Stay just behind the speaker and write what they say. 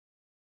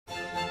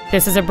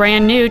This is a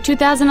brand new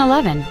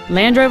 2011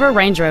 Land Rover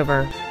Range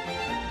Rover.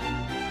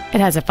 It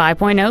has a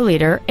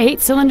 5.0-liter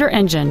 8-cylinder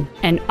engine,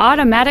 an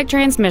automatic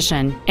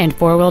transmission, and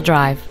 4-wheel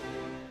drive.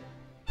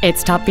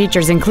 Its top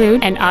features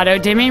include an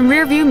auto-dimming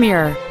rearview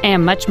mirror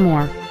and much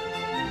more.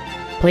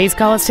 Please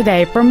call us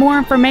today for more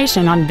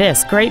information on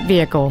this great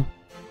vehicle.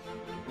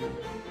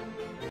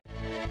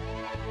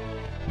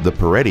 The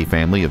Paretti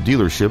family of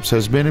dealerships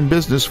has been in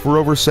business for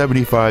over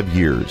 75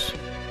 years.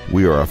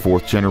 We are a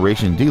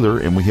 4th-generation dealer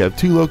and we have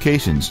 2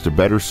 locations to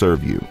better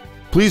serve you.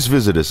 Please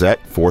visit us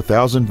at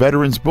 4000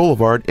 Veterans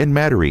Blvd in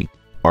Metairie.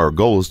 Our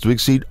goal is to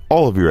exceed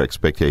all of your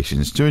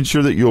expectations to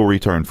ensure that you'll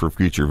return for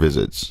future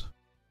visits.